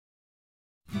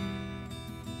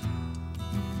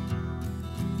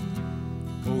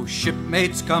Oh,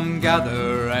 shipmates, come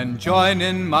gather and join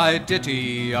in my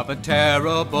ditty of a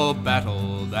terrible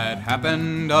battle that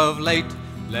happened of late.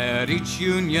 Let each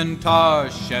Union tar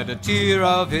shed a tear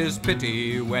of his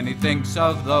pity when he thinks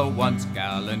of the once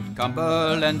gallant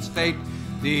Cumberland's fate.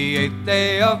 The 8th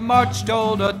day of March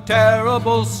told a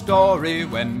terrible story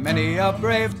when many a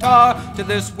brave tar to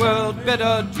this world bid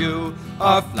adieu.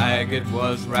 Our flag it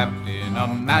was wrapped in a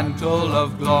mantle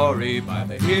of glory by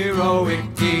the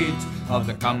heroic deeds of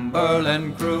the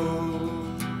Cumberland crew.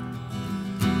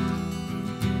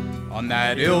 On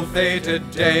that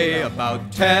ill-fated day,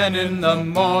 about 10 in the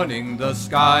morning, the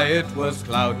sky it was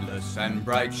cloudless and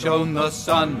bright shone the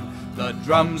sun. The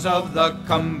drums of the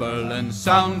Cumberland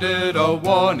sounded a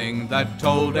warning that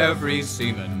told every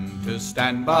seaman to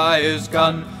stand by his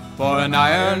gun. For an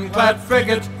ironclad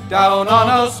frigate down on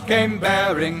us came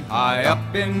bearing, high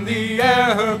up in the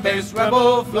air her base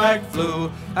rebel flag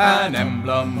flew. An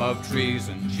emblem of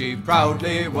treason she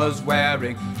proudly was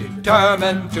wearing,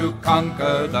 determined to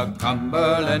conquer the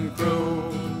Cumberland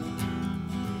crew.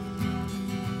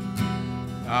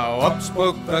 Now up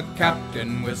spoke the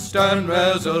captain with stern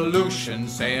resolution,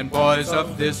 saying, "Boys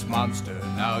of this monster,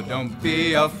 now don't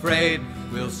be afraid.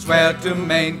 We'll swear to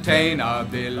maintain our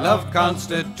beloved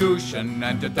Constitution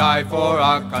and to die for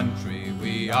our country.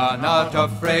 We are not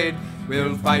afraid.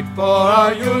 We'll fight for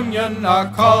our Union, our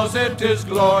cause it is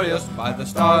glorious. By the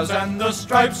stars and the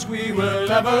stripes we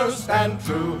will ever stand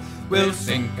true. We'll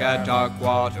sink at our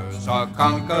quarters or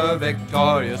conquer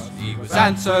victorious." He was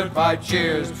answered by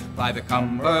cheers by the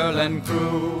Cumberland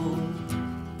crew.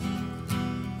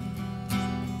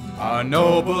 Our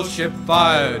noble ship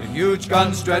fired huge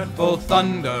guns, dreadful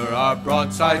thunder. Our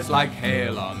broadsides like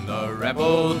hail on the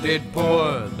rebel did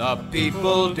pour. The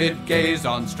people did gaze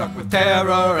on, struck with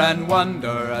terror and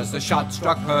wonder, as the shot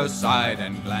struck her side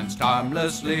and glanced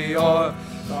harmlessly o'er.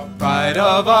 The pride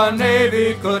of our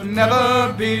navy could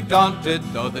never be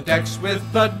daunted, though the decks with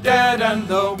the dead and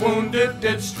the wounded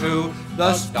did strew.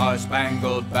 The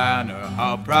star-spangled banner,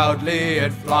 how proudly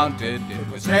it flaunted, it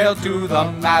was nailed to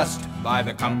the mast by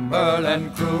the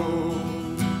Cumberland crew.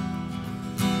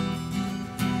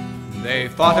 They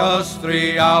fought us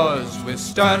 3 hours with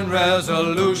stern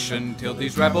resolution, till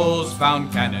these rebels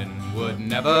found cannon would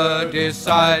never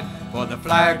decide. For the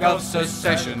flag of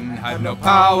secession had no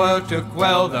power to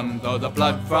quell them, though the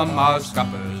blood from our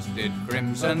scuppers did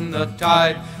crimson the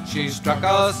tide. She struck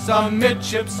us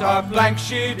amidships, our planks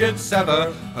she did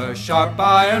sever, her sharp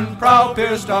iron prow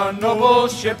pierced our noble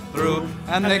ship through.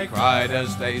 And they cried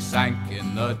as they sank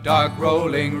in the dark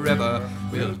rolling river,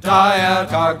 "We'll die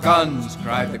at our guns,"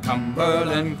 cried the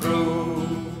Cumberland crew.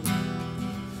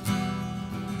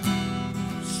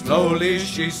 Slowly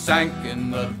she sank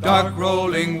in the dark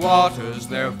rolling waters,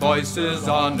 their voices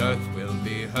on earth will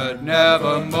be heard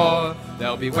nevermore.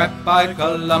 They'll be wept by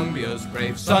Columbia's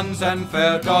brave sons and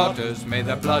fair daughters, may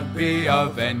their blood be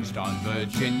avenged on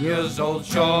Virginia's old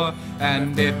shore.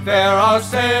 And if e'er our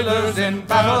sailors in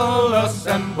battle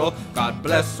assemble, God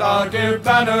bless our dear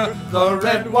banner, the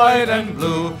red, white, and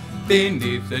blue.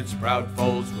 Beneath its proud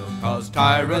folds will cause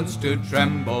tyrants to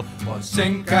tremble, or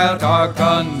sink at our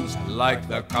guns like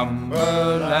the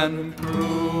Cumberland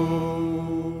crew.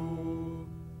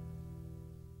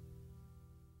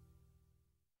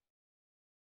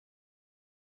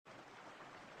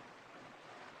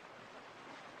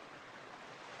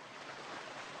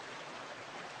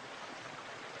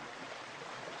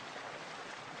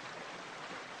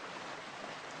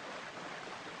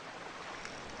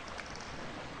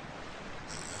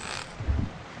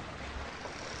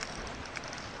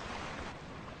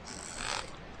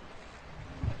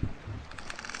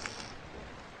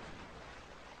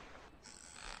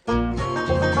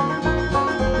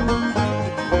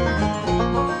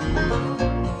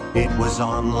 It was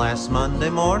on last Monday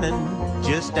morning,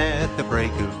 just at the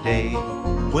break of day,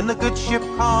 when the good ship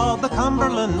called the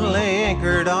Cumberland lay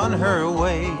anchored on her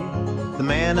way. The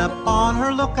man up on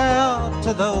her lookout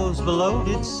to those below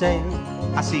did say,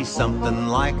 "I see something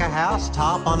like a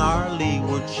housetop on our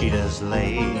leeward she does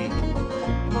lay."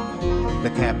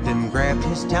 The captain grabbed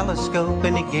his telescope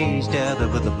and he gazed out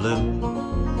over the blue.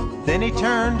 Then he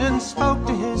turned and spoke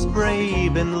to his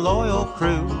brave and loyal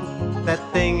crew. "That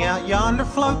thing out yonder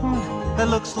floating that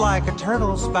looks like a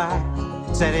turtle's back,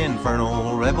 it's that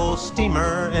infernal rebel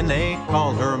steamer and they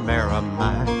call her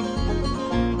Merrimack."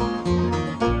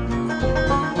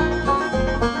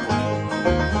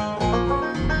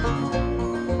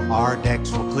 Our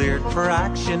decks were cleared for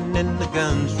action and the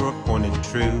guns were pointed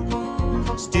true.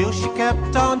 Still she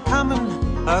kept on coming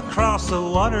across the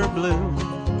water blue.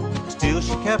 Still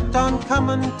she kept on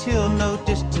coming till no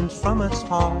distance from its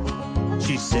heart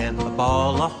She sent a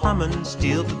ball a-humming,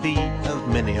 still the beat of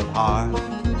many a heart.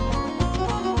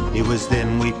 It was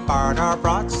then we fired our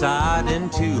broadside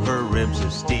into her ribs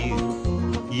of steel.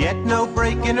 Yet no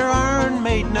break in her iron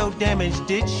made no damage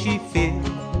did she feel.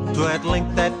 To at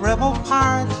length that rebel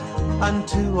pirate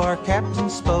unto our captain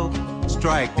spoke,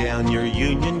 "Strike down your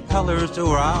Union colors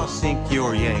or I'll sink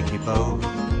your Yankee boat."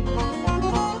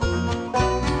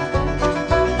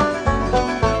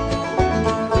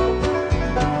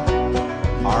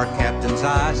 Our captain's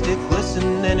eyes did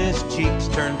glisten and his cheeks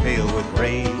turned pale with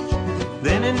rage.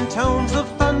 Then in tones of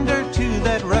thunder to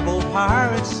that rebel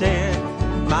pirate said,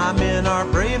 "My men are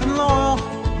brave and loyal,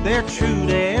 they're true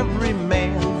to every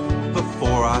man.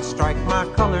 Before I strike my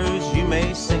colors, you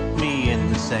may sink me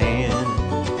in the sand."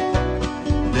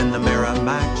 Then the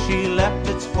Merrimac, she left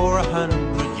its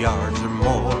 400 yards or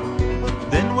more.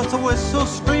 Then with a whistle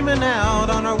screaming out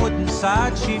on her wooden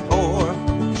side she bore.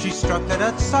 She struck at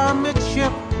us our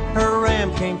midship, her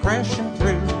ram came crashing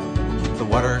through. The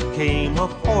water came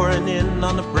a-pouring in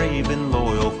on the brave and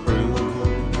loyal crew.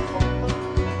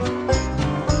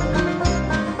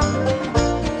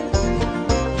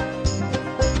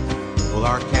 Well,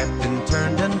 our captain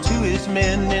turned unto his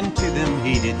men, and to them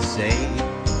he did say,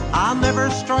 "I'll never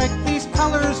strike these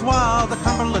colors while the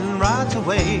Cumberland rides the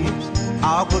waves.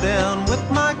 I'll go down with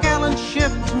my gallant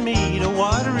ship to meet a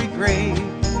watery grave.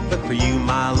 But for you,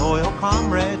 my loyal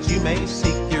comrades, you may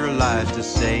seek your lives to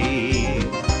save."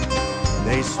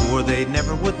 They swore they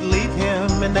never would leave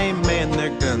him, and they manned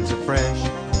their guns afresh.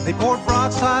 They poured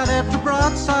broadside after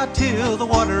broadside till the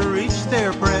water reached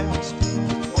their breast.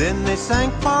 Then they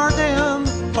sank far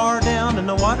down in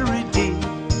the watery deep,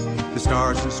 the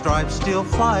stars and stripes still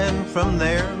flying from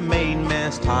their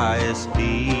mainmast highest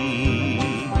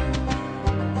peak.